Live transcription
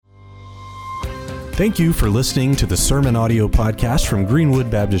Thank you for listening to the Sermon Audio Podcast from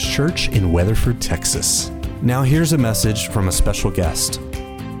Greenwood Baptist Church in Weatherford, Texas. Now here's a message from a special guest.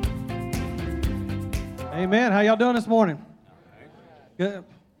 Amen. How y'all doing this morning? Good.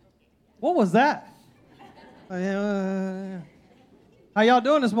 What was that? How y'all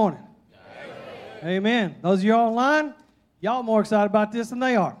doing this morning? Amen. Those of y'all online, y'all more excited about this than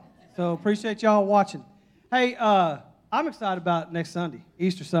they are. So appreciate y'all watching. Hey, I'm excited about next Sunday,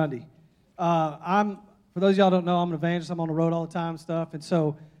 Easter Sunday. For those of y'all who don't know, I'm an evangelist. I'm on the road all the time and stuff. And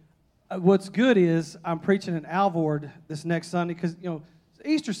so what's good is I'm preaching in Alvord this next Sunday because,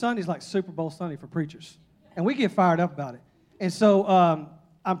 Easter Sunday is like Super Bowl Sunday for preachers. And we get fired up about it. And so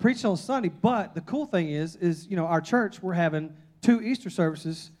I'm preaching on Sunday, but the cool thing is our church, we're having 2 Easter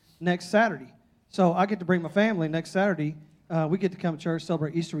services next Saturday. So I get to bring my family next Saturday. We get to come to church,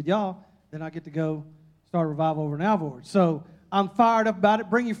 celebrate Easter with y'all. Then I get to go start a revival over in Alvord. So I'm fired up about it.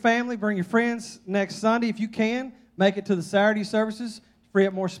 Bring your family, bring your friends next Sunday if you can. Make it to the Saturday services. Free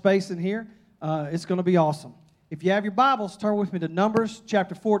up more space in here. It's going to be awesome. If you have your Bibles, turn with me to Numbers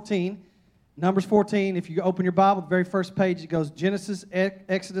chapter 14. Numbers 14, if you open your Bible, the very first page, it goes Genesis,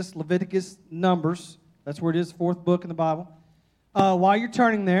 Exodus, Leviticus, Numbers. That's where it is, 4th book in the Bible. While you're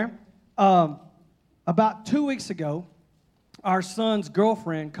turning there, about 2 weeks ago, our son's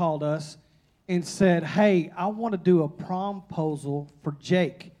girlfriend called us and said, hey, I want to do a promposal for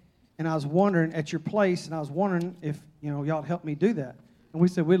Jake. And I was wondering, at your place, and I was wondering if, y'all help me do that. And we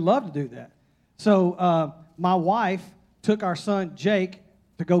said, we'd love to do that. So my wife took our son, Jake,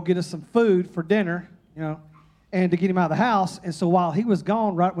 to go get us some food for dinner, and to get him out of the house. And so while he was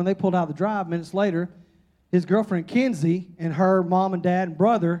gone, right when they pulled out of the drive, minutes later, his girlfriend, Kenzie, and her mom and dad and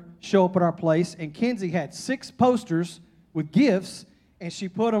brother show up at our place. And Kenzie had 6 posters with gifts, and she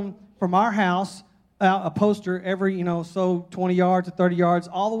put them from our house, out a poster every, 20 yards or 30 yards,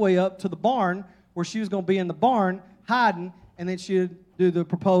 all the way up to the barn, where she was going to be in the barn hiding, and then she'd do the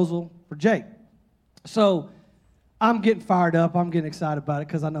proposal for Jake. So I'm getting fired up. I'm getting excited about it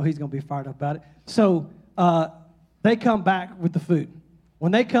because I know he's going to be fired up about it. So they come back with the food.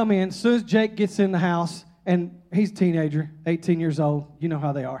 When they come in, as soon as Jake gets in the house, and he's a teenager, 18 years old, you know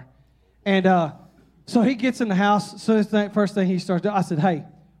how they are. And so he gets in the house. As soon as the first thing he starts doing, I said, hey,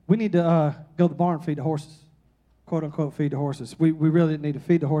 we need to go to the barn and feed the horses, quote unquote, feed the horses. We really didn't need to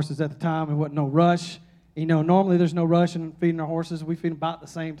feed the horses at the time. There wasn't no rush. Normally there's no rush in feeding our horses. We feed them about the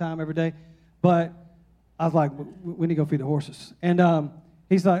same time every day. But I was like, we need to go feed the horses. And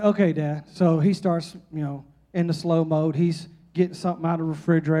he's like, okay, Dad. So he starts, in the slow mode. He's getting something out of the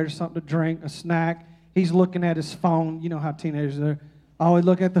refrigerator, something to drink, a snack. He's looking at his phone. You know how teenagers are. Always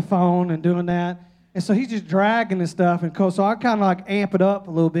look at the phone and doing that. And so he's just dragging this stuff. And so I kind of amp it up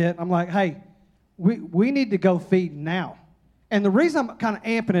a little bit. I'm like, hey, we need to go feed now. And the reason I'm kind of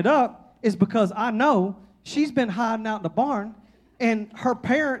amping it up is because I know she's been hiding out in the barn, and her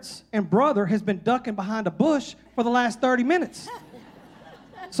parents and brother has been ducking behind a bush for the last 30 minutes.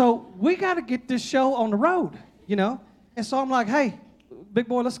 So we got to get this show on the road, And so I'm like, hey, big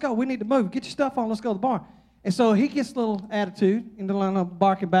boy, let's go. We need to move. Get your stuff on. Let's go to the barn. And so he gets a little attitude, and a little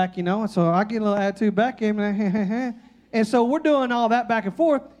barking back, And so I get a little attitude back. And so we're doing all that back and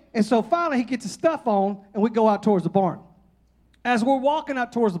forth. And so finally he gets his stuff on, and we go out towards the barn. As we're walking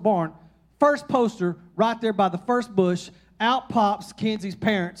out towards the barn, first poster right there by the first bush, out pops Kenzie's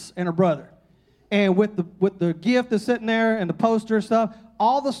parents and her brother. And with the gift that's sitting there and the poster and stuff,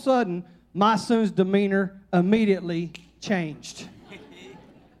 all of a sudden, my son's demeanor immediately changed.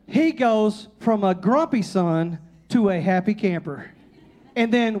 He goes from a grumpy son to a happy camper. And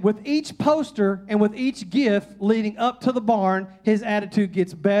then with each poster and with each gift leading up to the barn, his attitude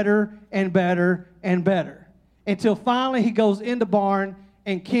gets better and better and better. Until finally he goes in the barn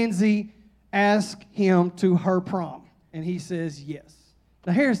and Kenzie asks him to her prom. And he says yes.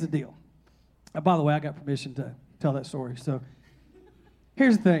 Now here's the deal. By the way, I got permission to tell that story. So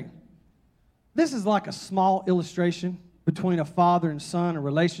here's the thing. This is like a small illustration between a father and son, a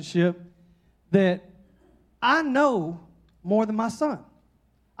relationship that I know more than my son.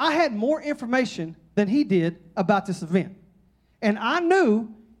 I had more information than he did about this event. And I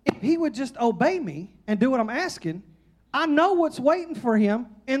knew if he would just obey me and do what I'm asking, I know what's waiting for him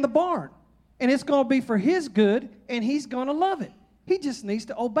in the barn. And it's going to be for his good, and he's going to love it. He just needs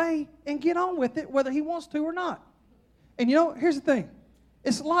to obey and get on with it, whether he wants to or not. And here's the thing.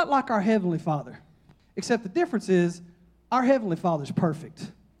 It's a lot like our Heavenly Father, except the difference is our Heavenly Father's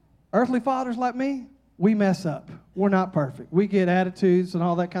perfect. Earthly fathers like me, we mess up. We're not perfect. We get attitudes and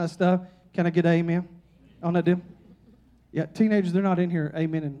all that kind of stuff. Can I get an amen on that deal? Yeah, teenagers, they're not in here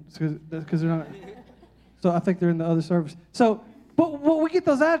amening because they're not. So I think they're in the other service. So But we get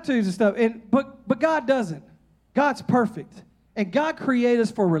those attitudes and stuff, but God doesn't. God's perfect. And God created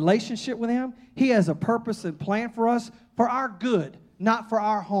us for a relationship with him. He has a purpose and plan for us for our good, not for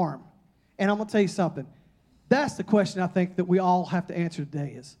our harm. And I'm going to tell you something. That's the question I think that we all have to answer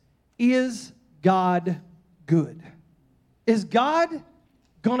today is God good? Is God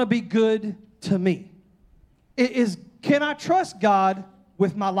going to be good to me? Can I trust God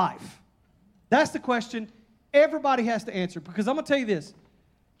with my life? That's the question everybody has to answer, because I'm going to tell you this.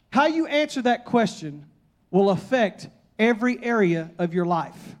 How you answer that question will affect every area of your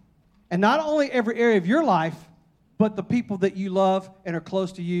life. And not only every area of your life, but the people that you love and are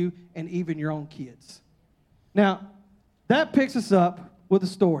close to you, and even your own kids. Now, that picks us up with a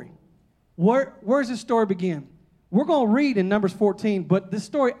story. Where does this story begin? We're going to read in Numbers 14, but this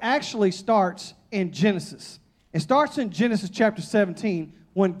story actually starts in Genesis. It starts in Genesis chapter 17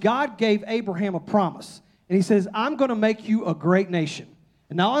 when God gave Abraham a promise. And he says, I'm going to make you a great nation.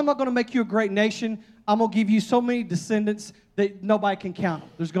 And not only am I going to make you a great nation, I'm going to give you so many descendants that nobody can count them.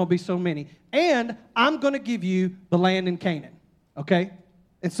 There's going to be so many. And I'm going to give you the land in Canaan. Okay?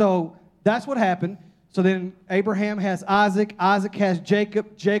 And so that's what happened. So then Abraham has Isaac. Isaac has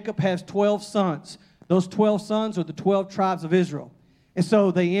Jacob. Jacob has 12 sons. Those 12 sons are the 12 tribes of Israel. And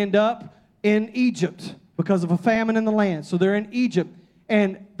so they end up in Egypt because of a famine in the land. So they're in Egypt.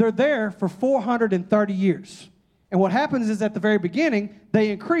 And they're there for 430 years. And what happens is at the very beginning,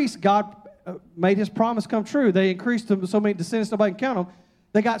 they increased. God made his promise come true. They increased to so many descendants, nobody can count them.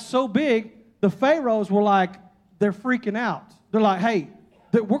 They got so big, the pharaohs were like, they're freaking out. They're like, hey,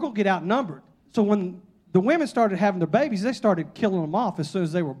 we're going to get outnumbered. So when the women started having their babies, they started killing them off as soon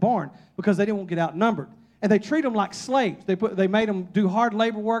as they were born because they didn't want to get outnumbered. And they treat them like slaves. They made them do hard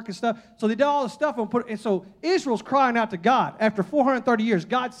labor work and stuff. So they did all this stuff. And so Israel's crying out to God. After 430 years,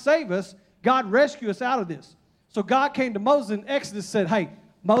 God save us. God rescue us out of this. So God came to Moses in Exodus and said, hey,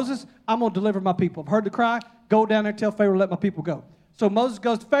 Moses, I'm going to deliver my people. I've heard the cry. Go down there, tell Pharaoh, let my people go. So Moses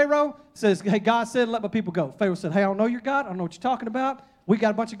goes to Pharaoh, says, hey, God said, let my people go. Pharaoh said, hey, I don't know your God. I don't know what you're talking about. We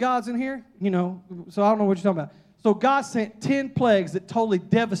got a bunch of gods in here, so I don't know what you're talking about. So God sent 10 plagues that totally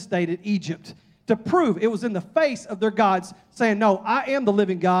devastated Egypt to prove it was in the face of their gods saying, no, I am the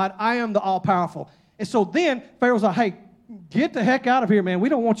living God. I am the all-powerful. And so then Pharaoh's like, hey, get the heck out of here, man. We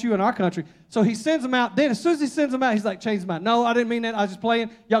don't want you in our country. So he sends them out. Then as soon as he sends them out, he's like, change them out. No, I didn't mean that. I was just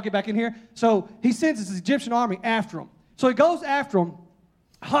playing. Y'all get back in here. So he sends his Egyptian army after them. So he goes after them,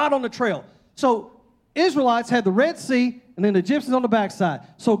 hot on the trail. So Israelites had the Red Sea and then the Egyptians on the backside.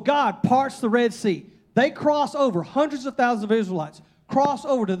 So God parts the Red Sea. They cross over, hundreds of thousands of Israelites cross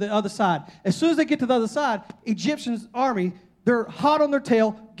over to the other side. As soon as they get to the other side, Egyptians' army, they're hot on their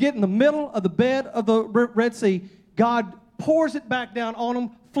tail, get in the middle of the bed of the Red Sea. God pours it back down on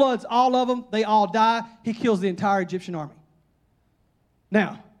them, floods all of them. They all die. He kills the entire Egyptian army.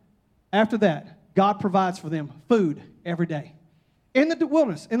 Now, after that, God provides for them food every day. In the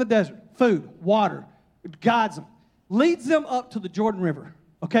wilderness, in the desert, food, water, guides them, leads them up to the Jordan River,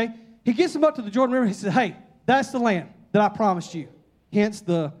 okay? He gets them up to the Jordan River. He says, hey, that's the land that I promised you. Hence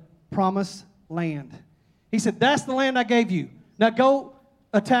the promised land. He said, that's the land I gave you. Now go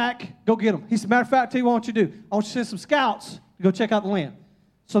attack, go get them. He said, matter of fact, I'll tell you what I want you to do. I want you to send some scouts to go check out the land.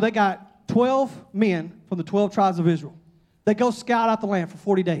 So they got 12 men from the 12 tribes of Israel. They go scout out the land for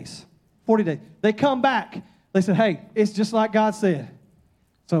 40 days. 40 days. They come back. They said, hey, it's just like God said.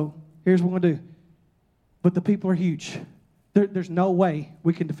 So here's what we're going to do. But the people are huge. There's no way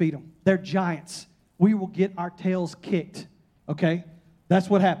we can defeat them. They're giants. We will get our tails kicked. Okay? That's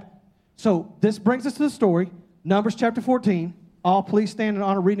what happened. So this brings us to the story, Numbers chapter 14. All please stand in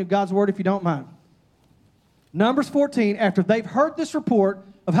honor of reading of God's word if you don't mind. Numbers 14, after they've heard this report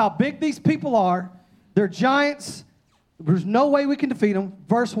of how big these people are, they're giants, there's no way we can defeat them.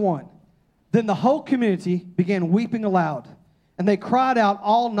 Verse 1, then the whole community began weeping aloud, and they cried out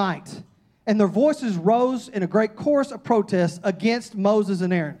all night, and their voices rose in a great chorus of protest against Moses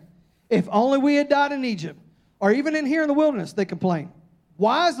and Aaron. If only we had died in Egypt, or even in here in the wilderness, they complained.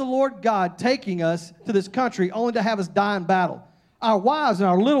 Why is the Lord God taking us to this country only to have us die in battle? Our wives and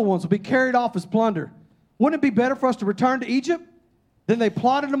our little ones will be carried off as plunder. Wouldn't it be better for us to return to Egypt? Then they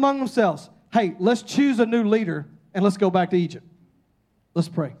plotted among themselves, hey, let's choose a new leader and let's go back to Egypt. Let's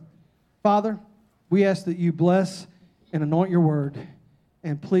pray. Father, we ask that you bless and anoint your word.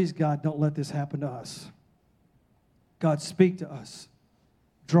 And please, God, don't let this happen to us. God, speak to us.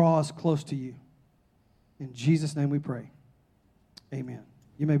 Draw us close to you. In Jesus' name we pray. Amen.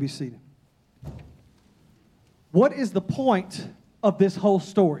 You may be seated. What is the point of this whole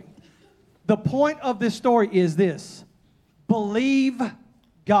story? The point of this story is this. Believe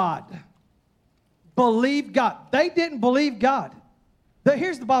God. Believe God. They didn't believe God.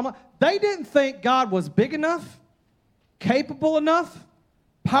 Here's the bottom line. They didn't think God was big enough, capable enough,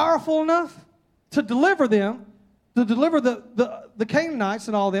 powerful enough to deliver them, to deliver the Canaanites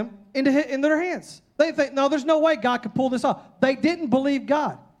and all of them into their hands. They think, no, there's no way God could pull this off. They didn't believe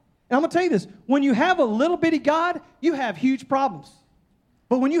God. And I'm going to tell you this. When you have a little bitty God, you have huge problems.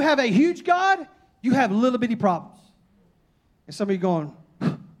 But when you have a huge God, you have little bitty problems. And some of you going,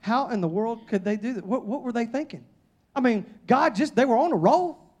 how in the world could they do that? What were they thinking? I mean, they were on a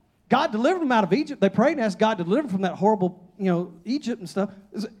roll. God delivered them out of Egypt. They prayed and asked God to deliver them from that horrible, Egypt and stuff.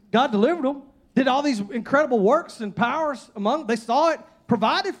 God delivered them, did all these incredible works and powers among them. They saw it,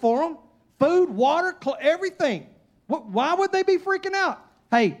 provided for them, food, water, everything. Why would they be freaking out?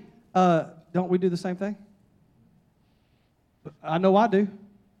 Hey, don't we do the same thing? I know I do.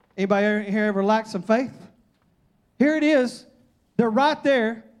 Anybody here ever lacked some faith? Here it is. They're right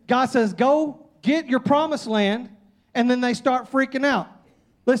there. God says, go get your promised land, and then they start freaking out.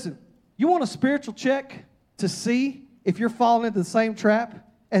 Listen, you want a spiritual check to see if you're falling into the same trap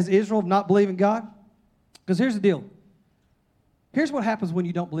as Israel of not believing God? Because here's the deal. Here's what happens when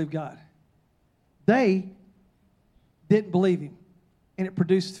you don't believe God. They didn't believe him, and it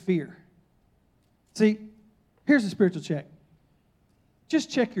produced fear. See, here's a spiritual check. Just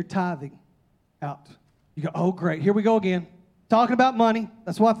check your tithing out. You go, oh, great, here we go again. Talking about money.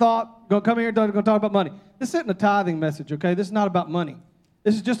 That's what I thought. Going to come here, going to talk about money. This isn't a tithing message, okay? This is not about money.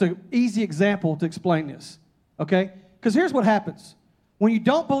 This is just an easy example to explain this, okay? Because here's what happens. When you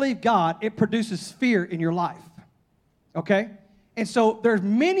don't believe God, it produces fear in your life, okay? And so there's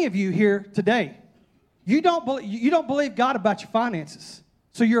many of you here today. You don't believe God about your finances,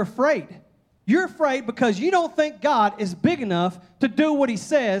 so you're afraid. You're afraid because you don't think God is big enough to do what he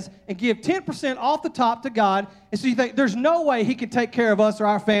says and give 10% off the top to God. And so you think there's no way he can take care of us or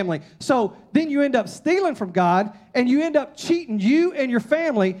our family. So then you end up stealing from God, and you end up cheating you and your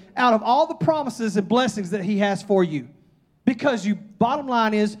family out of all the promises and blessings that he has for you. Because bottom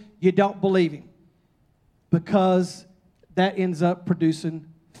line is, you don't believe him. Because that ends up producing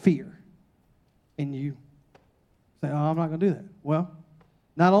fear in you. Say, oh, I'm not going to do that. Well,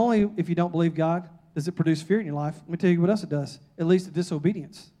 not only if you don't believe God does it produce fear in your life, let me tell you what else it does. It leads to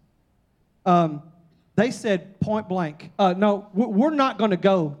disobedience. They said point blank, no, we're not going to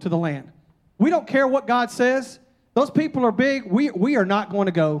go to the land. We don't care what God says. Those people are big. We are not going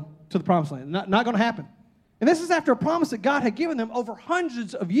to go to the promised land. Not going to happen. And this is after a promise that God had given them over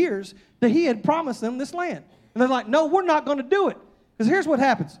hundreds of years that he had promised them this land. And they're like, no, we're not going to do it. Because here's what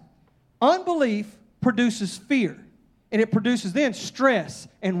happens. Unbelief produces fear. And it produces then stress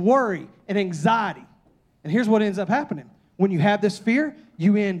and worry and anxiety. And here's what ends up happening. When you have this fear,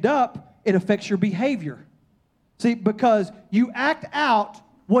 it affects your behavior. See, because you act out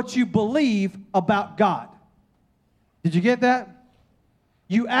what you believe about God. Did you get that?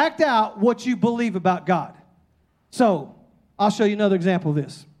 You act out what you believe about God. So, I'll show you another example of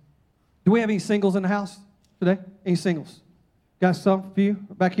this. Do we have any singles in the house today? Any singles? Got some for you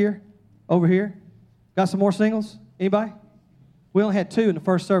back here? Over here? Got some more singles? Anybody? We only had 2 in the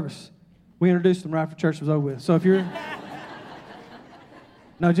first service. We introduced them right after church was over with. So if you're...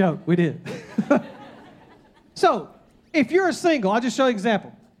 No joke, we did. So, if you're a single, I'll just show you an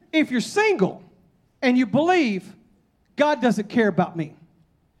example. If you're single and you believe God doesn't care about me,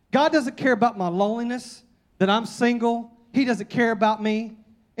 God doesn't care about my loneliness, that I'm single, he doesn't care about me.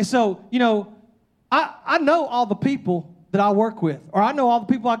 And so, I know all the people that I work with, or I know all the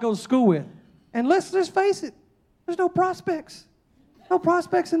people I go to school with. And let's just face it, there's no prospects. No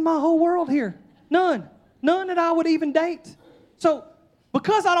prospects in my whole world here. None. None that I would even date. So,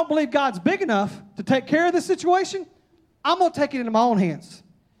 because I don't believe God's big enough to take care of this situation, I'm going to take it into my own hands.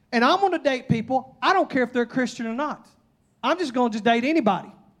 And I'm going to date people. I don't care if they're Christian or not. I'm just going to date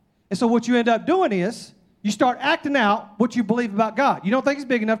anybody. And so what you end up doing is you start acting out what you believe about God. You don't think he's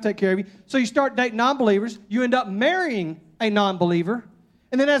big enough to take care of you. So you start dating non-believers. You end up marrying a non-believer.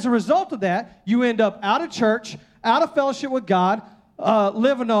 And then as a result of that, you end up out of church, out of fellowship with God,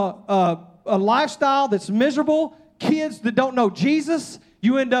 living a lifestyle that's miserable, kids that don't know Jesus.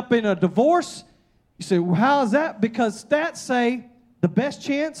 You end up in a divorce. You say, well, how is that? Because stats say the best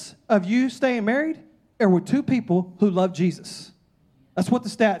chance of you staying married are with 2 people who love Jesus. That's what the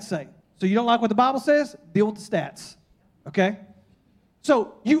stats say. So you don't like what the Bible says? Deal with the stats, okay?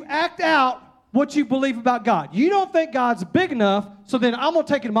 So you act out what you believe about God. You don't think God's big enough, so then I'm going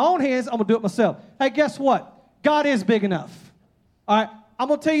to take it in my own hands. I'm going to do it myself. Hey, guess what? God is big enough. All right, I'm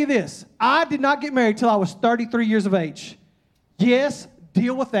going to tell you this. I did not get married till I was 33 years of age. Yes,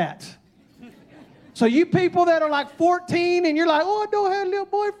 deal with that. So you people that are like 14 and you're like, oh, I don't have a little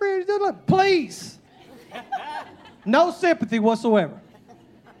boyfriend. Please. No sympathy whatsoever.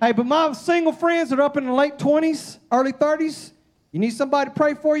 Hey, but my single friends that are up in the late 20s, early 30s, you need somebody to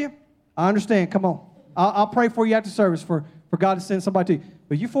pray for you? I understand. Come on. I'll pray for you after service for God to send somebody to you.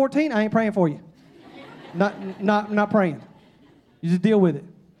 But you 14, I ain't praying for you. Not praying. You just deal with it.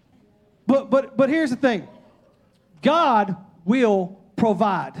 But here's the thing. God will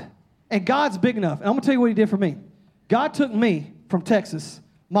provide. And God's big enough. And I'm going to tell you what he did for me. God took me from Texas,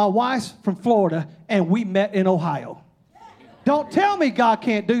 my wife's from Florida, and we met in Ohio. Don't tell me God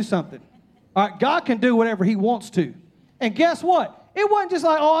can't do something. All right, God can do whatever he wants to. And guess what? It wasn't just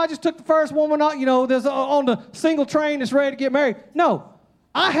like, oh, I just took the first woman out, there's on the single train that's ready to get married. No.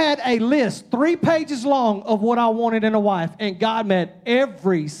 I had a list 3 pages long of what I wanted in a wife, and God met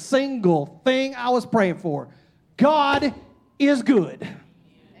every single thing I was praying for. God is good.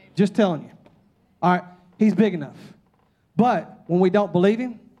 Just telling you. All right, he's big enough. But when we don't believe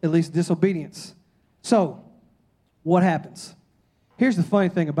him, it leads to disobedience. So, what happens? Here's the funny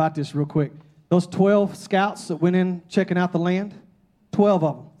thing about this real quick. Those 12 scouts that went in checking out the land, 12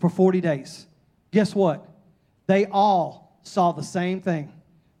 of them for 40 days. Guess what? They all saw the same thing.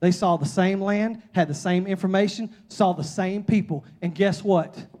 They saw the same land, had the same information, saw the same people. And guess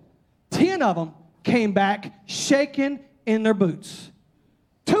what? 10 of them came back shaking in their boots.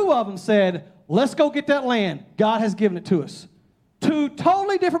 2 of them said, let's go get that land. God has given it to us. 2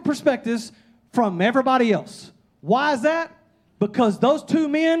 totally different perspectives from everybody else. Why is that? Because those 2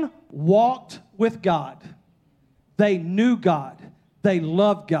 men walked with God. They knew God. They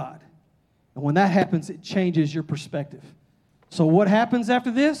loved God. And when that happens, it changes your perspective. So what happens after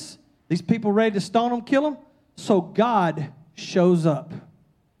this? These people ready to stone them, kill them? So God shows up.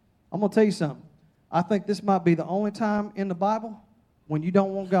 I'm going to tell you something. I think this might be the only time in the Bible when you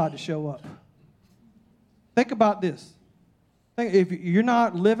don't want God to show up. Think about this. If you're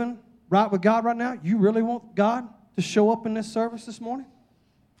not living right with God right now, you really want God to show up in this service this morning?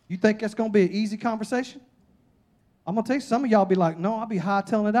 You think that's going to be an easy conversation? I'm going to tell you, some of y'all be like, no, I'll be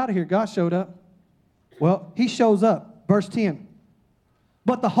hightailing it out of here. God showed up. Well, he shows up. Verse 10.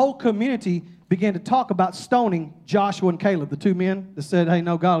 But the whole community began to talk about stoning Joshua and Caleb, the 2 men that said, hey,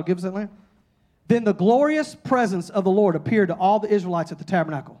 no, God will give us that land. Then the glorious presence of the Lord appeared to all the Israelites at the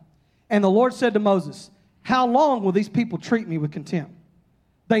tabernacle. And the Lord said to Moses, how long will these people treat me with contempt?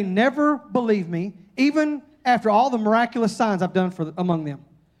 They never believe me, even after all the miraculous signs I've done among them.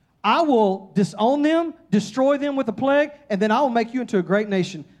 I will disown them, destroy them with a plague, and then I will make you into a great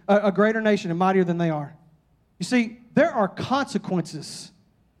nation, a greater nation and mightier than they are. You see, there are consequences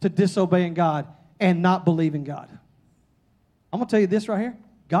to disobeying God and not believing God. I'm going to tell you this right here.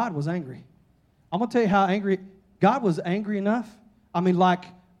 God was angry. I'm going to tell you how angry. God was angry enough. I mean, like,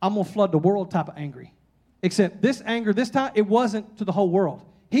 I'm going to flood the world type of angry. Except this anger, this time, it wasn't to the whole world.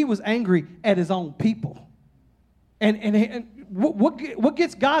 He was angry at his own people. And what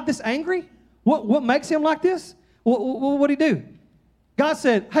gets God this angry? What makes him like this? What did he do? God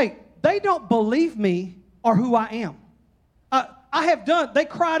said, hey, they don't believe me or who I am. I have done, they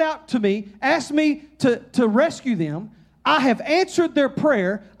cried out to me, asked me to rescue them. I have answered their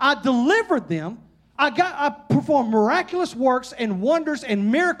prayer. I delivered them. I performed miraculous works and wonders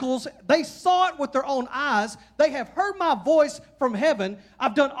and miracles. They saw it with their own eyes. They have heard my voice from heaven.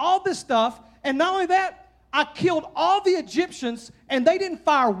 I've done all this stuff. And not only that, I killed all the Egyptians, and they didn't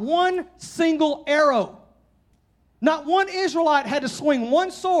fire one single arrow. Not one Israelite had to swing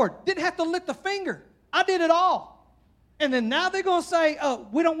one sword. Didn't have to lift a finger. I did it all. And then now they're going to say, oh,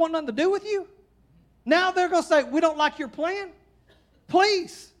 we don't want nothing to do with you? Now they're going to say, we don't like your plan?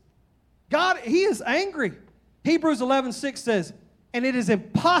 Please. God, he is angry. Hebrews 11:6 says, and it is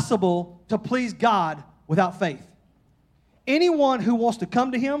impossible to please God without faith. Anyone who wants to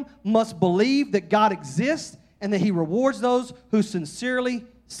come to him must believe that God exists and that he rewards those who sincerely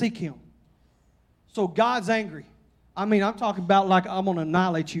seek him. So God's angry. I mean, I'm talking about like I'm going to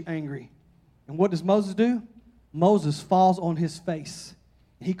annihilate you angry. And what does Moses do? Moses falls on his face.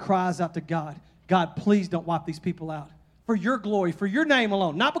 He cries out to God, God, please don't wipe these people out. For your glory, for your name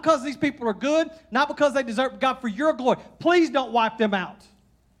alone. Not because these people are good, not because they deserve, God, for your glory. Please don't wipe them out.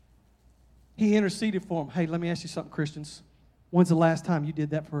 He interceded for them. Hey, let me ask you something, Christians. When's the last time you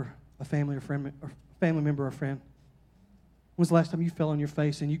did that for a family or friend, or family member or friend? When's the last time you fell on your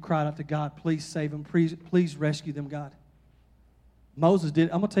face and you cried out to God, please save them, please rescue them, God? Moses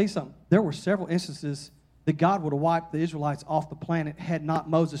did. I'm going to tell you something. There were several instances that God would have wiped the Israelites off the planet had not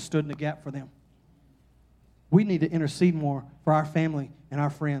Moses stood in the gap for them. We need to intercede more for our family and our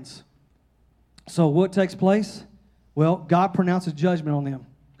friends. So what takes place? Well, God pronounces judgment on them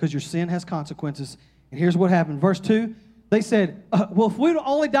because your sin has consequences. And here's what happened. Verse 2, they said, well, if we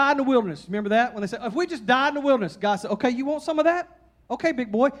only died in the wilderness. Remember that? When they said, if we just died in the wilderness. God said, okay, you want some of that? Okay,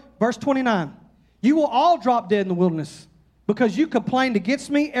 big boy. Verse 29. You will all drop dead in the wilderness because you complained against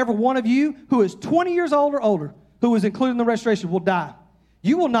me. Every one of you who is 20 years old or older, who is included in the restoration, will die.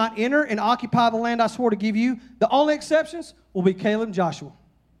 You will not enter and occupy the land I swore to give you. The only exceptions will be Caleb and Joshua.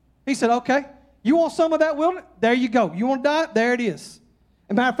 He said, okay, you want some of that wilderness? There you go. You want to die? There it is.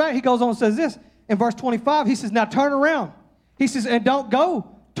 As a matter of fact, he goes on and says this. In verse 25, he says, now turn around. He says, and don't go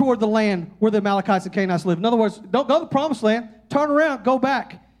toward the land where the Amalekites and Canaanites live. In other words, don't go to the promised land. Turn around, go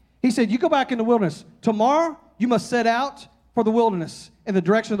back. He said, you go back in the wilderness. Tomorrow, you must set out for the wilderness in the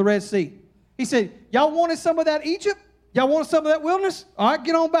direction of the Red Sea. He said, y'all wanted some of that Egypt? Y'all wanted some of that wilderness? All right,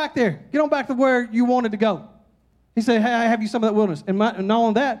 get on back there. Get on back to where you wanted to go. He said, hey, I have you some of that wilderness. And not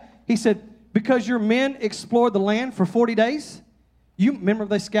only that, he said, because your men explored the land for 40 days, you remember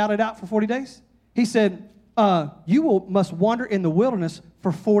they scouted out for 40 days? He said, you must wander in the wilderness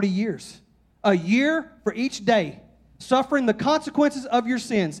for 40 years, a year for each day, suffering the consequences of your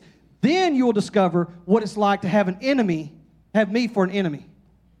sins. Then you will discover what it's like to have an enemy, have me for an enemy.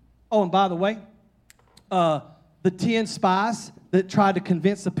 Oh, and by the way, the 10 spies that tried to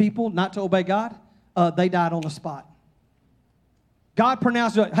convince the people not to obey God, they died on the spot. God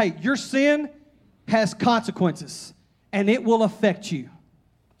pronounced, hey, your sin has consequences, and it will affect you.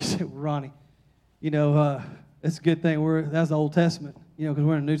 You say, well, Ronnie, it's a good thing that's the Old Testament, because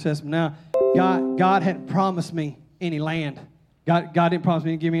we're in the New Testament now. God hadn't promised me any land. God didn't promise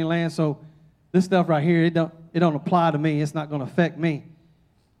me to give me any land, so this stuff right here, it don't apply to me. It's not going to affect me.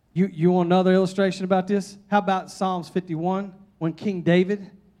 You want another illustration about this? How about Psalms 51, when King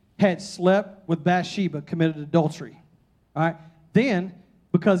David had slept with Bathsheba, committed adultery. All right? Then,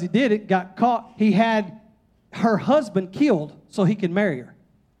 because he did it, got caught, he had her husband killed so he could marry her.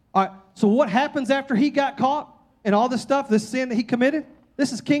 All right, so what happens after he got caught and all this stuff, this sin that he committed?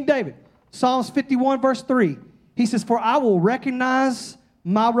 This is King David. Psalms 51, verse 3. He says, for I will recognize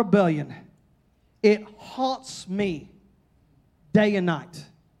my rebellion. It haunts me day and night.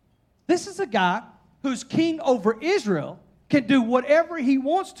 This is a guy who's king over Israel, can do whatever he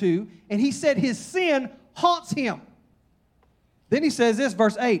wants to, and he said his sin haunts him. Then he says this,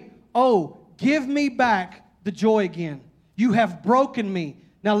 verse 8, oh, give me back the joy again. You have broken me.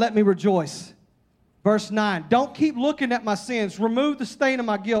 Now let me rejoice. Verse 9, don't keep looking at my sins. Remove the stain of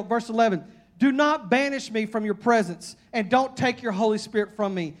my guilt. Verse 11, do not banish me from your presence, and don't take your Holy Spirit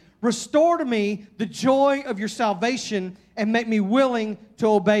from me. Restore to me the joy of your salvation, and make me willing to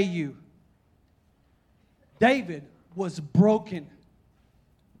obey you. David was broken.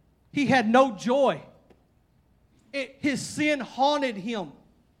 He had no joy. His sin haunted him.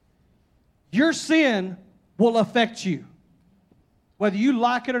 Your sin will affect you, whether you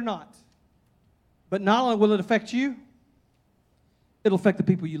like it or not. But not only will it affect you, it'll affect the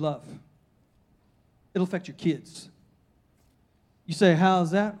people you love. It'll affect your kids. You say, how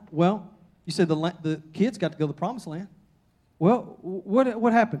is that? Well, you said the kids got to go to the promised land. Well,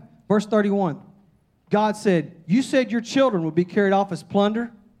 what happened? Verse 31. God said, you said your children would be carried off as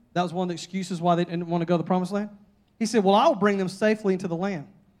plunder. That was one of the excuses why they didn't want to go to the promised land. He said, well, I will bring them safely into the land,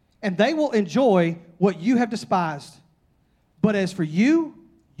 and they will enjoy what you have despised. But as for you,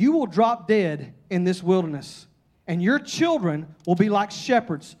 you will drop dead in this wilderness, and your children will be like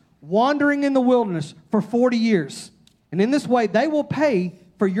shepherds wandering in the wilderness for 40 years. And in this way, they will pay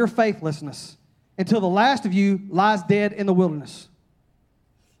for your faithlessness until the last of you lies dead in the wilderness.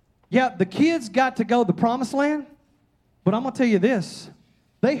 Yeah, the kids got to go to the promised land, but I'm going to tell you this.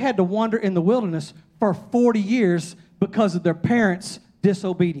 They had to wander in the wilderness for 40 years because of their parents'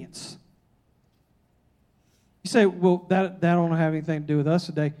 disobedience. You say, well, that don't have anything to do with us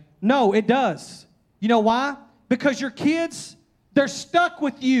today. No, it does. You know why? Because your kids, they're stuck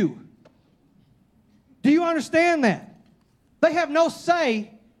with you. Do you understand that? They have no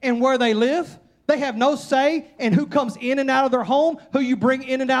say in where they live. They have no say in who comes in and out of their home, who you bring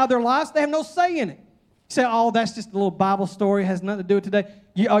in and out of their lives. They have no say in it. You say, oh, that's just a little Bible story. It has nothing to do with today.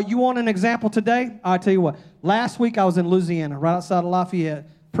 You want an example today? I'll tell you what. Last week I was in Louisiana, right outside of Lafayette,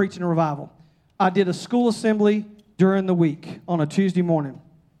 preaching a revival. I did a school assembly during the week on a Tuesday morning.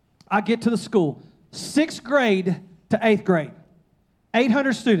 I get to the school, 6th grade to 8th grade,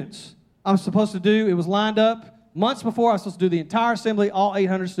 800 students. I'm supposed to do, it was lined up months before. I was supposed to do the entire assembly, all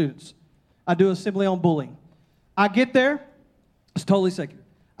 800 students. I do assembly on bullying. I get there. It's totally secular.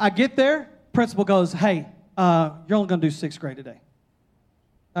 I get there. Principal goes, hey, you're only going to do 6th grade today.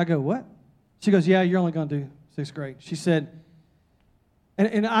 I go, what? She goes, yeah, you're only going to do 6th grade. She said,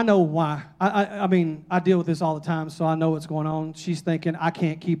 and I know why. I mean, I deal with this all the time, so I know what's going on. She's thinking, I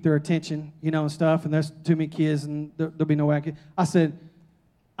can't keep their attention, and stuff, and there's too many kids, and there'll be no way I can. I said,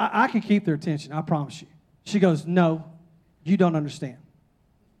 I can keep their attention, I promise you. She goes, no, you don't understand.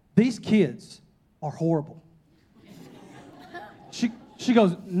 These kids are horrible. She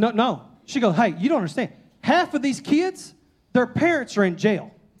goes, no. She goes, hey, you don't understand. Half of these kids, their parents are in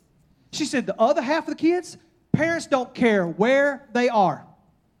jail. She said the other half of the kids, parents don't care where they are.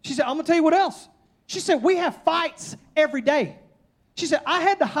 She said, I'm going to tell you what else. She said, we have fights every day. She said, I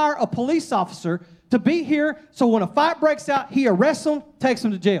had to hire a police officer to be here so when a fight breaks out, he arrests them, takes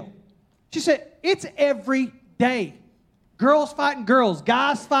them to jail. She said, it's every day. Girls fighting girls,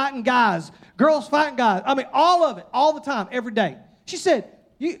 guys fighting guys, girls fighting guys. I mean, all of it, all the time, every day. She said,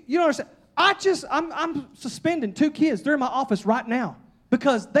 you don't understand. I'm suspending 2 kids. They're in my office right now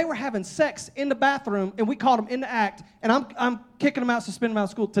because they were having sex in the bathroom, and we caught them in the act, and I'm kicking them out, suspending them out of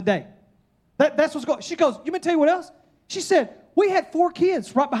school today. That's what's going on. She goes, you mean tell you what else? She said, we had 4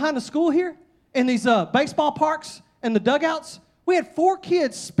 kids right behind the school here in these baseball parks and the dugouts. We had 4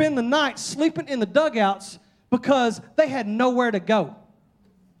 kids spend the night sleeping in the dugouts because they had nowhere to go.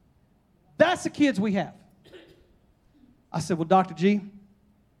 That's the kids we have. I said, well, Dr. G,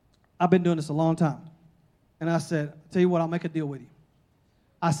 I've been doing this a long time. And I said, tell you what, I'll make a deal with you.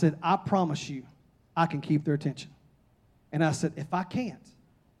 I said, I promise you I can keep their attention. And I said, if I can't,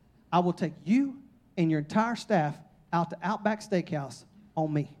 I will take you and your entire staff out to Outback Steakhouse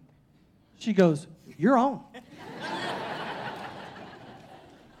on me. She goes, you're on.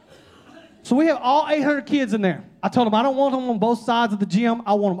 So we have all 800 kids in there. I told them I don't want them on both sides of the gym.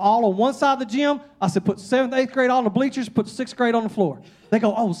 I want them all on one side of the gym. I said put 7th, 8th grade on the bleachers, put 6th grade on the floor. They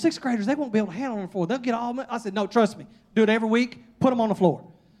go, oh, 6th graders, they won't be able to handle on the floor. They'll get all. I said, no, trust me. Do it every week. Put them on the floor.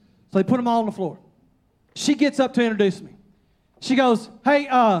 So they put them all on the floor. She gets up to introduce me. She goes, hey,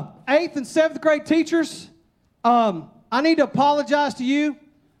 8th and 7th grade teachers, I need to apologize to you.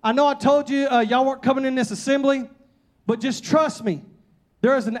 I know I told you y'all weren't coming in this assembly, but just trust me.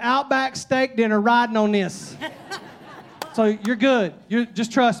 There is an Outback steak dinner riding on this. So you're good.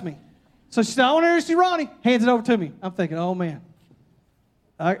 Just trust me. So she said, I want to introduce you, Ronnie. Hands it over to me. I'm thinking, oh, man.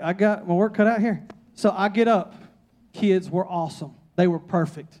 I got my work cut out here. So I get up. Kids were awesome. They were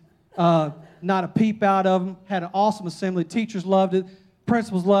perfect. Not a peep out of them. Had an awesome assembly. Teachers loved it.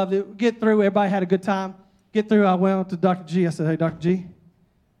 Principals loved it. Get through. Everybody had a good time. Get through. I went to Dr. G. I said, hey, Dr. G,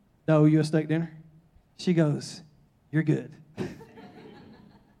 do I owe you a steak dinner? She goes, you're good.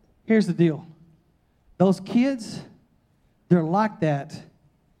 Here's the deal. Those kids, they're like that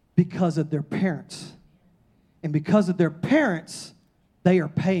because of their parents. And because of their parents, they are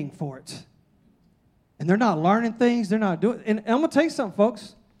paying for it. And they're not learning things. They're not doing it. And I'm going to tell you something,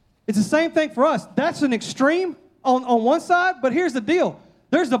 folks. It's the same thing for us. That's an extreme on one side, but here's the deal.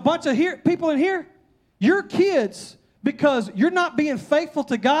 There's a bunch of people in here. Your kids, because you're not being faithful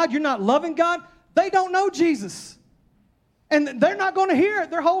to God, you're not loving God, they don't know Jesus. And they're not going to hear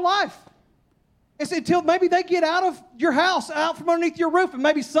it their whole life. It's until maybe they get out of your house, out from underneath your roof, and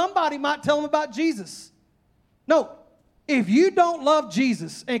maybe somebody might tell them about Jesus. No, if you don't love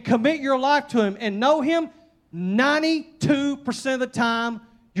Jesus and commit your life to Him and know Him, 92% of the time,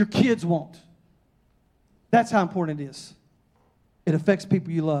 your kids won't. That's how important it is. It affects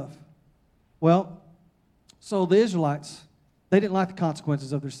people you love. Well, so the Israelites, they didn't like the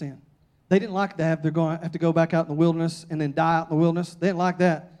consequences of their sin. They didn't like to have to go back out in the wilderness and then die out in the wilderness. They didn't like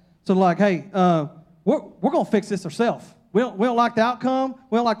that. So they're like, hey, we're going to fix this ourselves. We don't like the outcome.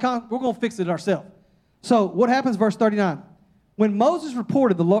 We're going to fix it ourselves. So what happens, verse 39? When Moses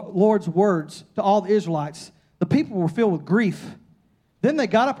reported the Lord's words to all the Israelites, the people were filled with grief. Then they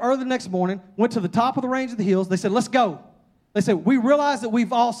got up early the next morning, went to the top of the range of the hills. They said, let's go. They said, we realize that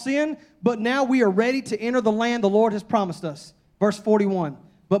we've all sinned, but now we are ready to enter the land the Lord has promised us. Verse 41.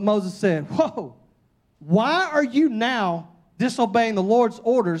 But Moses said, whoa, why are you now disobeying the Lord's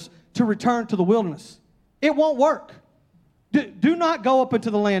orders to return to the wilderness? It won't work. Do not go up into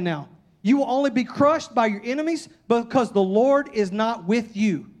the land now. You will only be crushed by your enemies because the Lord is not with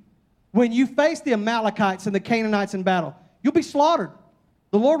you. When you face the Amalekites and the Canaanites in battle, you'll be slaughtered.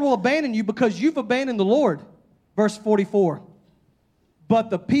 The Lord will abandon you because you've abandoned the Lord. Verse 44. But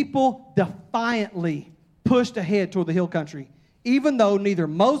the people defiantly pushed ahead toward the hill country, even though neither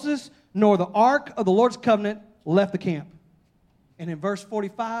Moses nor the ark of the Lord's covenant left the camp. And in verse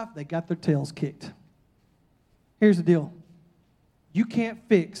 45, they got their tails kicked. Here's the deal. You can't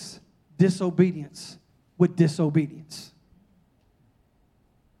fix disobedience with disobedience.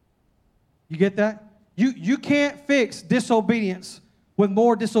 You get that? You can't fix disobedience with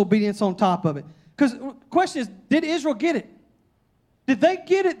more disobedience on top of it. Because the question is, did Israel get it? Did they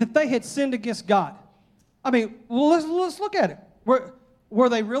get it that they had sinned against God? I mean, well, let's look at it. Were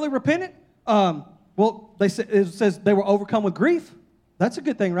they really repentant? Well, it says they were overcome with grief. That's a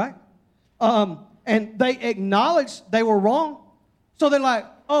good thing, right? And and they acknowledged they were wrong. So they're like,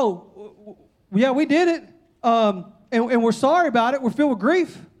 oh, yeah, we did it, and we're sorry about it. We're filled with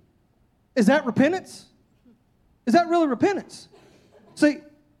grief. Is that repentance? Is that really repentance? See,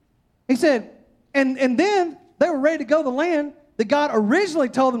 he said, and then they were ready to go to the land that God originally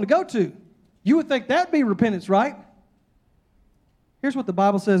told them to go to. You would think that would be repentance, right? Here's what the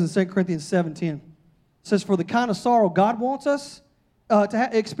Bible says in 2 Corinthians 7:10. It says, for the kind of sorrow God wants us to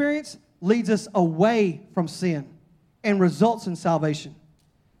experience leads us away from sin and results in salvation.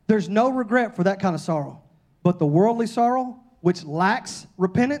 There's no regret for that kind of sorrow. But the worldly sorrow, which lacks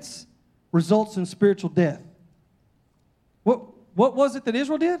repentance, results in spiritual death. What was it that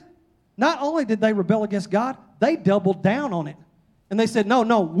Israel did? Not only did they rebel against God, they doubled down on it. And they said,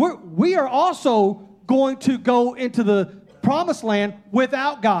 no, we are also going to go into the promised land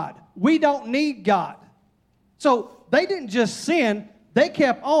without God. We don't need God. So they didn't just sin, they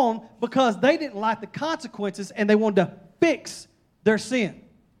kept on because they didn't like the consequences and they wanted to fix their sin.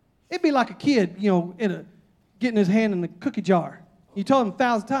 It'd be like a kid, getting his hand in the cookie jar. You told him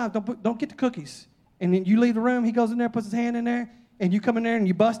 1,000 times, don't get the cookies. And then you leave the room, he goes in there, puts his hand in there, and you come in there and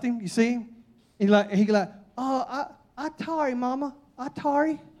you bust him, you see him? And he like, oh, I tarry, mama. I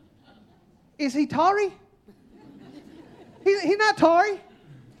tarry. Is he tarry? He not tarry.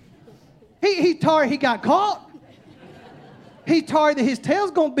 He tarry, he got caught. He tarry that his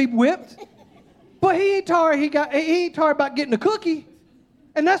tail's gonna be whipped. But he ain't tarry about getting a cookie.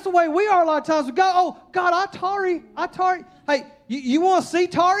 And that's the way we are a lot of times with God. Oh, God, I tarry. Hey, you want to see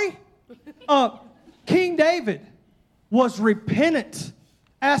tarry? King David was repentant,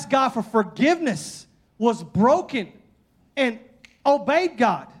 asked God for forgiveness, was broken, and obeyed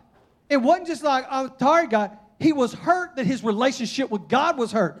God. It wasn't just like, I'm sorry, God. He was hurt that his relationship with God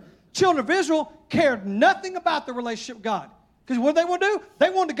was hurt. Children of Israel cared nothing about the relationship with God. Because what did they want to do? They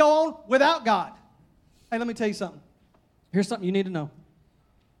wanted to go on without God. Hey, let me tell you something. Here's something you need to know.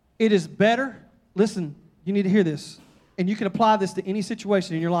 It is better, listen, you need to hear this, and you can apply this to any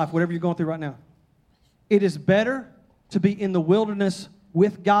situation in your life, whatever you're going through right now. It is better to be in the wilderness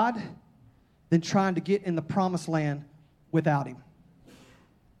with God than trying to get in the promised land without Him.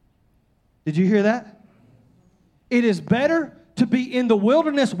 Did you hear that? It is better to be in the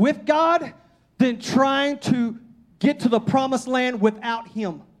wilderness with God than trying to get to the promised land without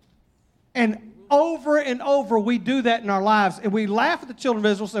Him. And over, we do that in our lives. And we laugh at the children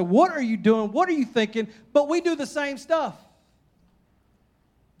of Israel and say, what are you doing? What are you thinking? But we do the same stuff.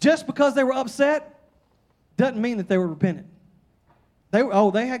 Just because they were upset doesn't mean that they were repentant.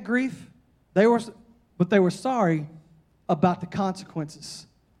 They had grief. But they were sorry about the consequences,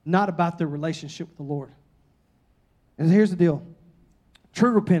 not about their relationship with the Lord. And here's the deal.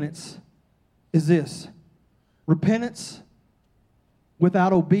 True repentance is this. Repentance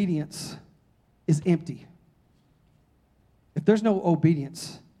without obedience is empty. If there's no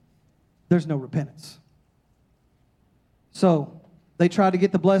obedience, there's no repentance. So they tried to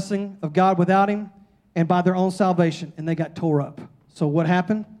get the blessing of God without Him and by their own salvation, and they got tore up. So what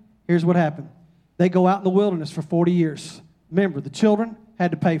happened? Here's what happened. They go out in the wilderness for 40 years. Remember, the children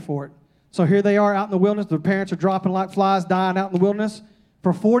had to pay for it. So here they are out in the wilderness. Their parents are dropping like flies, dying out in the wilderness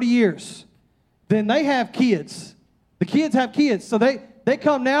for 40 years. Then they have kids. The kids have kids. So they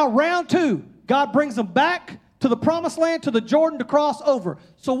come now, round 2. God brings them back to the promised land, to the Jordan to cross over.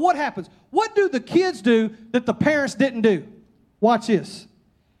 So what happens? What do the kids do that the parents didn't do? Watch this.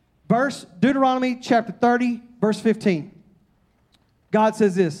 Deuteronomy chapter 30, verse 15. God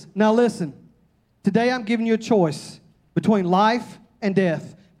says this, now listen, today I'm giving you a choice between life and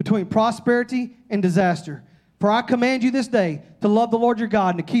death, between prosperity and disaster. For I command you this day to love the Lord your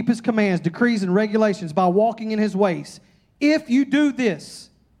God and to keep His commands, decrees, and regulations by walking in His ways. If you do this,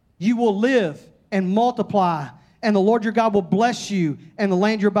 you will live and multiply, and the Lord your God will bless you and the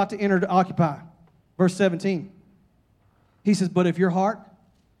land you're about to enter to occupy. Verse 17. He says, but if your heart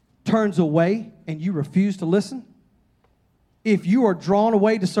turns away and you refuse to listen, if you are drawn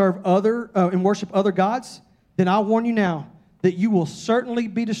away to serve and worship other gods, then I warn you now that you will certainly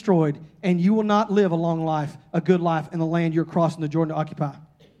be destroyed and you will not live a long life, a good life in the land you're crossing the Jordan to occupy.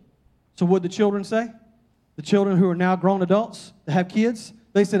 So what did the children say? The children who are now grown adults that have kids,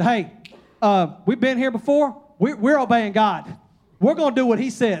 they said, hey, we've been here before. We're obeying God. We're going to do what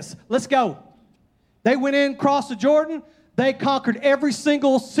He says. Let's go. They went in, crossed the Jordan. They conquered every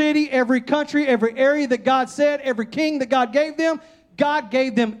single city, every country, every area that God said, every king that God gave them. God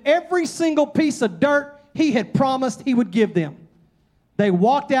gave them every single piece of dirt He had promised He would give them. They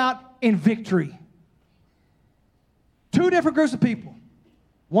walked out in victory. 2 different groups of people.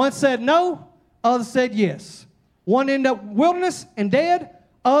 One said no, others said yes. One ended up wilderness and dead.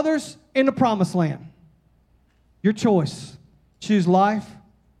 Others in the promised land. Your choice. Choose life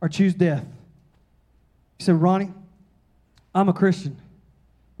or choose death. You said, Ronnie, I'm a Christian,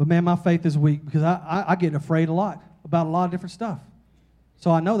 but man, my faith is weak because I get afraid a lot about a lot of different stuff. So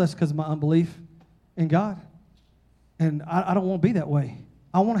I know that's because of my unbelief in God. And I don't want to be that way.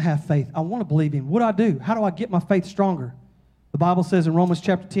 I want to have faith. I want to believe Him. What do I do? How do I get my faith stronger? The Bible says in Romans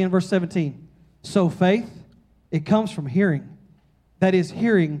chapter 10, verse 17, so faith, it comes from hearing. That is,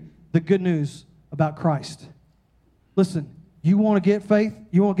 hearing the good news about Christ. Listen, you want to get faith?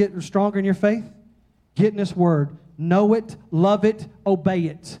 You want to get stronger in your faith? Get in this word. Know it, love it, obey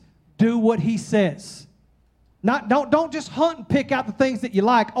it. Do what He says. Don't just hunt and pick out the things that you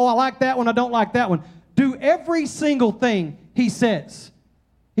like. Oh, I like that one, I don't like that one. Do every single thing He says.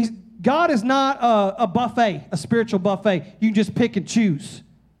 God is not a buffet, a spiritual buffet. You can just pick and choose.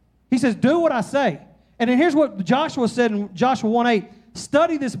 He says, do what I say. And then here's what Joshua said in Joshua 1:8.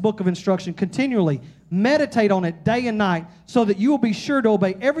 Study this book of instruction continually. Meditate on it day and night so that you will be sure to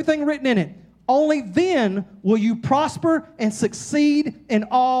obey everything written in it. Only then will you prosper and succeed in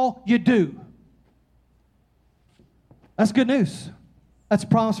all you do. That's good news. That's a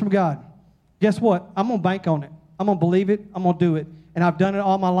promise from God. Guess what? I'm going to bank on it. I'm going to believe it. I'm going to do it. And I've done it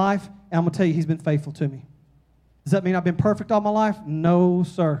all my life, and I'm going to tell you, He's been faithful to me. Does that mean I've been perfect all my life? No,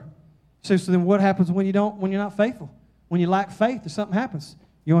 sir. So then what happens when you're not faithful? When you lack faith, if something happens.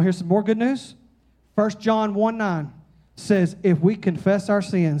 You want to hear some more good news? 1 John 1:9 says, if we confess our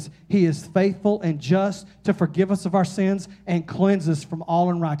sins, He is faithful and just to forgive us of our sins and cleanse us from all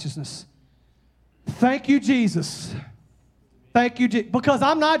unrighteousness. Thank you, Jesus. Thank you, because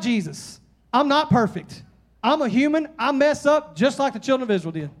I'm not Jesus. I'm not perfect. I'm a human. I mess up just like the children of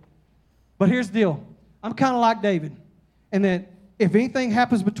Israel did. But here's the deal. I'm kind of like David. And that if anything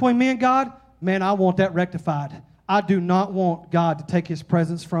happens between me and God, man, I want that rectified. I do not want God to take His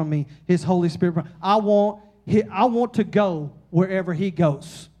presence from me, His Holy Spirit. I want to go wherever He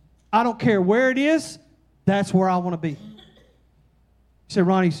goes. I don't care where it is. That's where I want to be. You say,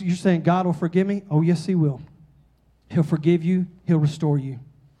 Ronnie, you're saying God will forgive me? Oh, yes, He will. He'll forgive you. He'll restore you.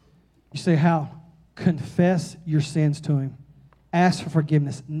 You say, how? Confess your sins to Him. Ask for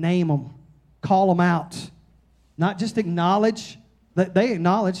forgiveness. Name them. Call them out. Not just acknowledge. That they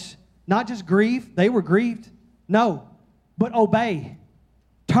acknowledged. Not just grieve. They were grieved. No. But obey.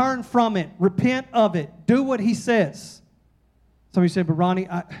 Turn from it. Repent of it. Do what He says. Somebody said, but Ronnie,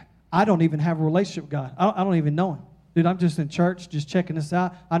 I don't even have a relationship with God. I don't even know Him. Dude, I'm just in church, just checking this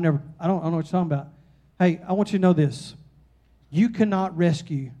out. I don't know what you're talking about. Hey, I want you to know this. You cannot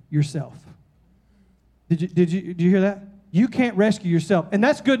rescue yourself. Did you hear that? You can't rescue yourself. And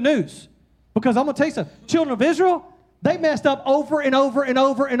that's good news. Because I'm going to tell you something. Children of Israel, they messed up over and over and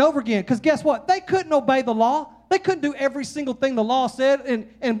over and over again. Because guess what? They couldn't obey the law. They couldn't do every single thing the law said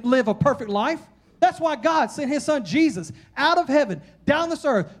and live a perfect life. That's why God sent His Son Jesus out of heaven, down this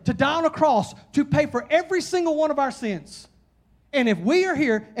earth, to die on a cross to pay for every single one of our sins. And if we are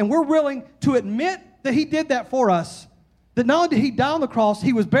here and we're willing to admit that He did that for us, that not only did He die on the cross,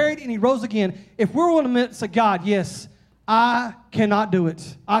 He was buried and He rose again. If we're willing to admit to God, yes, I cannot do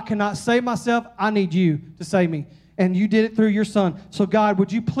it. I cannot save myself. I need You to save me. And You did it through Your Son. So God,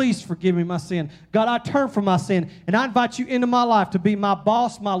 would You please forgive me my sin? God, I turn from my sin and I invite You into my life to be my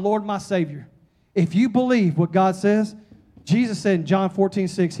boss, my Lord, my Savior. If you believe what God says, Jesus said in John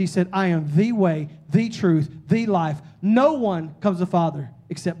 14:6, He said, I am the way, the truth, the life. No one comes to the Father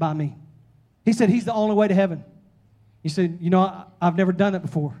except by Me. He said He's the only way to heaven. He said, you know, I've never done that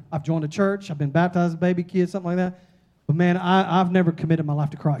before. I've joined a church. I've been baptized as a baby kid, something like that. But man, I've never committed my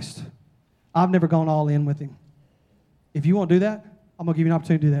life to Christ. I've never gone all in with Him. If you want to do that, I'm going to give you an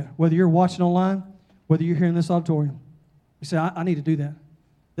opportunity to do that. Whether you're watching online, whether you're here in this auditorium. You say, I need to do that.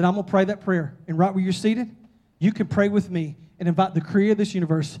 Then I'm going to pray that prayer. And right where you're seated, you can pray with me and invite the Creator of this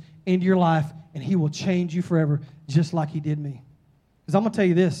universe into your life, and He will change you forever just like He did me. Because I'm going to tell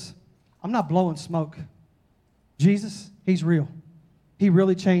you this. I'm not blowing smoke. Jesus, He's real. He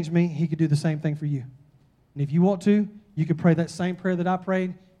really changed me. He could do the same thing for you. And if you want to, you can pray that same prayer that I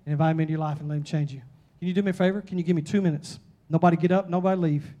prayed and invite Him into your life and let Him change you. Can you do me a favor? Can you give me 2 minutes? Nobody get up, nobody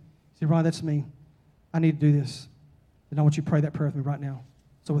leave. Say, Ron, that's me. I need to do this. Then I want you to pray that prayer with me right now.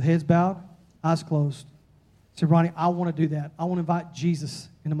 So with heads bowed, eyes closed. Say, Ronnie, I want to do that. I want to invite Jesus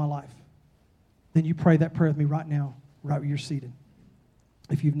into my life. Then you pray that prayer with me right now, right where you're seated.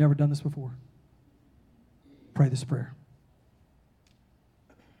 If you've never done this before, pray this prayer.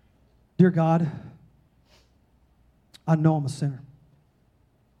 Dear God, I know I'm a sinner.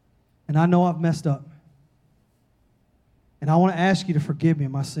 And I know I've messed up. And I want to ask You to forgive me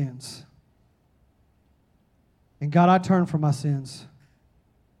of my sins. And God, I turn from my sins.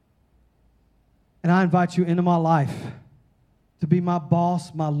 And I invite you into my life to be my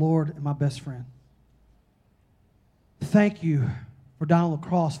boss, my Lord, and my best friend. Thank you for dying on the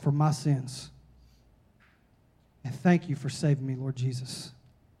cross for my sins. And thank you for saving me, Lord Jesus.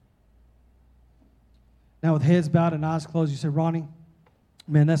 Now, with heads bowed and eyes closed, you say, Ronnie,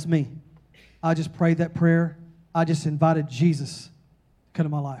 man, that's me. I just prayed that prayer. I just invited Jesus to come to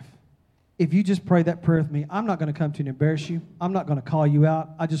my life. If you just pray that prayer with me, I'm not going to come to you and embarrass you. I'm not going to call you out.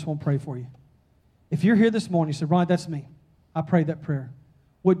 I just want to pray for you. If you're here this morning, you say, Ronnie, that's me. I prayed that prayer.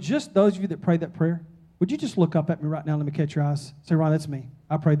 Would just those of you that prayed that prayer, would you just look up at me right now? Let me catch your eyes. Say, Ronnie, that's me.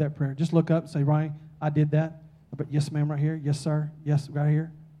 I prayed that prayer. Just look up and say, Ronnie, I did that. But yes, ma'am, right here. Yes, sir. Yes, right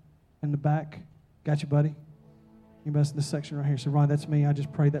here. In the back. Got you, buddy. Anybody in this section right here? Say, Ronnie, that's me. I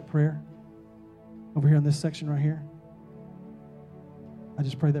just prayed that prayer. Over here in this section right here. I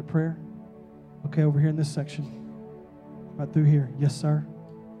just prayed that prayer. Okay, over here in this section. Right through here. Yes, sir.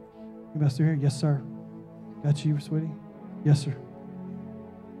 Anybody else through here? Yes, sir. Got you, sweetie? Yes, sir.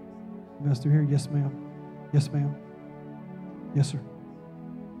 Anybody else through here? Yes, ma'am. Yes, ma'am. Yes, sir.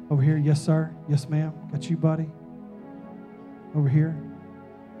 Over here? Yes, sir. Yes, ma'am. Got you, buddy? Over here?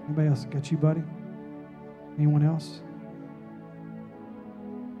 Anybody else? Got you, buddy? Anyone else?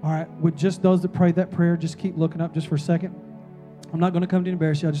 All right, with just those that prayed that prayer, just keep looking up just for a second. I'm not going to come to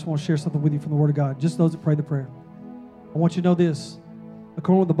embarrass you. I just want to share something with you from the Word of God. Just those that prayed the prayer. I want you to know this.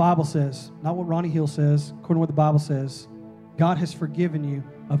 According to what the Bible says, not what Ronnie Hill says, according to what the Bible says, God has forgiven you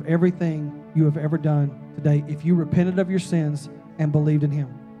of everything you have ever done today if you repented of your sins and believed in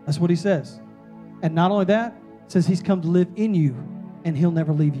Him. That's what He says. And not only that, it says He's come to live in you and He'll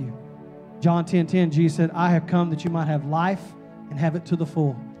never leave you. John 10:10, Jesus said, I have come that you might have life and have it to the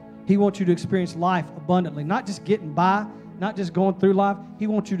full. He wants you to experience life abundantly, not just getting by, not just going through life. He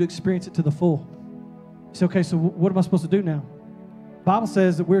wants you to experience it to the full. You say, okay, so what am I supposed to do now? The Bible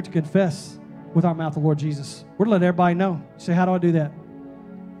says that we're to confess with our mouth the Lord Jesus. We're to let everybody know. You say, how do I do that?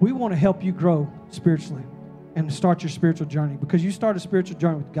 We want to help you grow spiritually and start your spiritual journey because you start a spiritual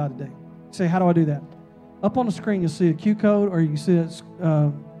journey with God today. You say, how do I do that? Up on the screen, you'll see a Q code or you can see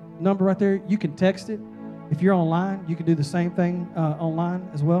a number right there. You can text it. If you're online, you can do the same thing online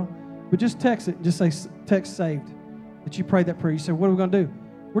as well. But just text it and just say, text saved, that you prayed that prayer. You say, what are we going to do?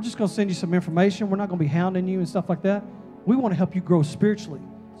 We're just going to send you some information. We're not going to be hounding you and stuff like that. We want to help you grow spiritually.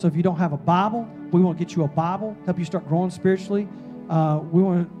 So if you don't have a Bible, we want to get you a Bible, help you start growing spiritually. We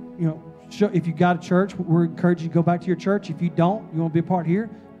want to, show, if you got a church, we're encouraging you to go back to your church. If you don't, you want to be a part here,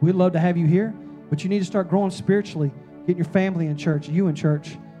 we'd love to have you here. But you need to start growing spiritually, getting your family in church, you in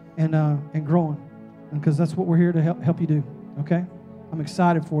church, and growing. Because that's what we're here to help you do, okay? I'm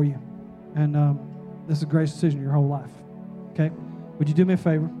excited for you. And this is the greatest decision of your whole life, okay? Would you do me a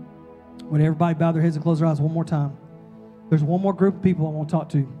favor? Would everybody bow their heads and close their eyes one more time? There's one more group of people I want to talk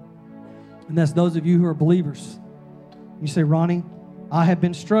to, and that's those of you who are believers. You say, Ronnie, I have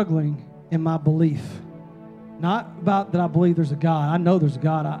been struggling in my belief. Not about that I believe there's a God. I know there's a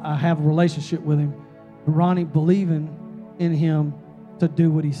God. I have a relationship with Him. But Ronnie, believing in Him to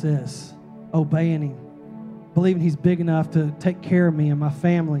do what He says, obeying Him, believing He's big enough to take care of me and my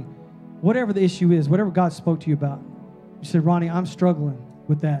family. Whatever the issue is, whatever God spoke to you about. You said, Ronnie, I'm struggling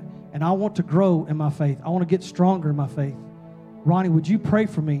with that, and I want to grow in my faith. I want to get stronger in my faith. Ronnie, would you pray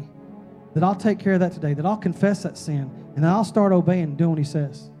for me that I'll take care of that today, that I'll confess that sin, and that I'll start obeying and doing what He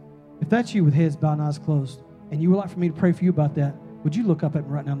says? If that's you with heads bowed and eyes closed, and you would like for me to pray for you about that, would you look up at me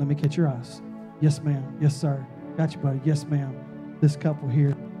right now and let me catch your eyes? Yes, ma'am. Yes, sir. Got you, buddy. Yes, ma'am. This couple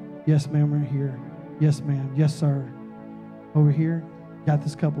here. Yes, ma'am, right here. Yes, ma'am. Yes, sir. Over here. Got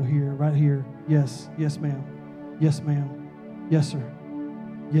this couple here, right here. Yes. Yes, ma'am. Yes, ma'am. Yes, sir.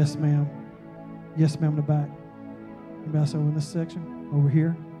 Yes, ma'am. Yes, ma'am, in the back. Anybody else over in this section? Over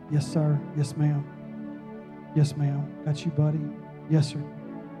here? Yes, sir. Yes, ma'am. Yes, ma'am. Got you, buddy. Yes, sir.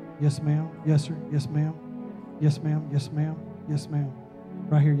 Yes, ma'am. Yes, sir. Yes, ma'am. Yes, ma'am. Yes, ma'am. Yes, ma'am.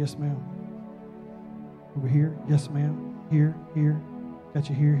 Right here. Yes, ma'am. Over here. Yes, ma'am. Here. Here. Got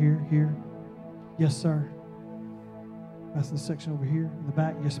you here, here, here. Yes, sir. That's the section over here in the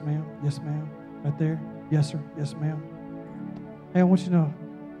back. Yes, ma'am. Yes, ma'am. Right there. Yes, sir. Yes, ma'am. Hey, I want you to know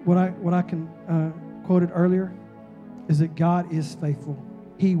what I can quoted earlier is that God is faithful.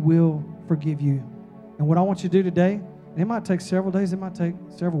 He will forgive you. And what I want you to do today, and it might take several days, it might take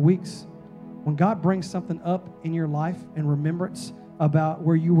several weeks. When God brings something up in your life in remembrance about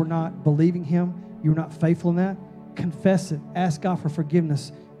where you were not believing Him, you were not faithful in that, confess it. Ask God for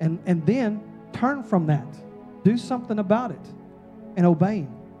forgiveness. And then turn from that. Do something about it and obey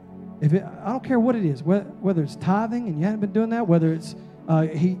Him. I don't care what it is, whether it's tithing and you haven't been doing that, whether it's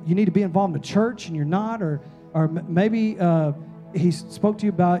you need to be involved in the church and you're not, or maybe he spoke to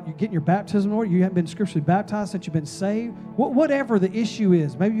you about you getting your baptism in order. You haven't been scripturally baptized since you've been saved. Whatever the issue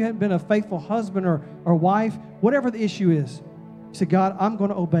is, maybe you haven't been a faithful husband or wife, whatever the issue is, you say, God, I'm going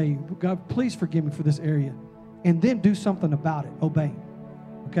to obey you. God, please forgive me for this area. And then do something about it. Obey.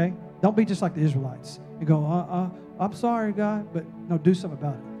 Okay? Don't be just like the Israelites and go, I'm sorry, God, but no, do something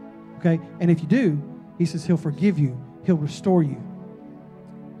about it. Okay? And if you do, he says he'll forgive you. He'll restore you.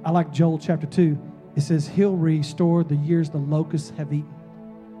 I like Joel chapter 2. It says he'll restore the years the locusts have eaten.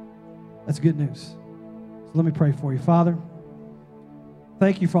 That's good news. So let me pray for you. Father,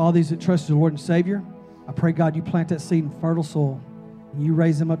 thank you for all these that trust the Lord and Savior. I pray, God, you plant that seed in fertile soil and you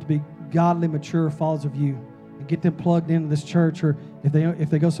raise them up to be godly, mature followers of you and get them plugged into this church, or if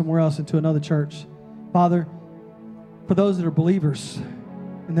they go somewhere else into another church. Father, for those that are believers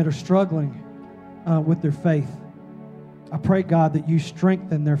and that are struggling with their faith, I pray, God, that you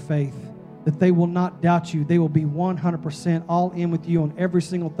strengthen their faith, that they will not doubt you. They will be 100% all in with you on every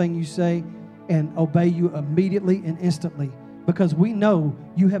single thing you say and obey you immediately and instantly, because we know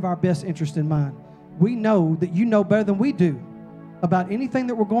you have our best interest in mind. We know that you know better than we do about anything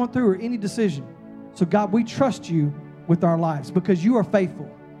that we're going through or any decision. So, God, we trust you with our lives because you are faithful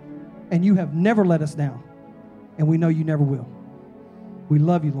and you have never let us down, and we know you never will. We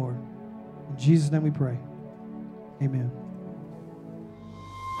love you, Lord. In Jesus' name we pray. Amen.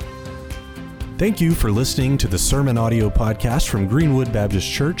 Thank you for listening to the Sermon Audio Podcast from Greenwood Baptist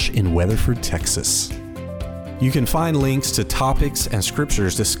Church in Weatherford, Texas. You can find links to topics and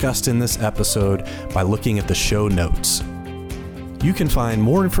scriptures discussed in this episode by looking at the show notes. You can find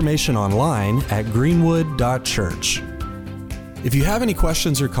more information online at greenwood.church. If you have any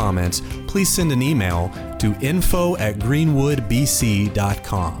questions or comments, please send an email to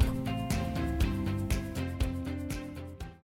info@greenwoodbc.com.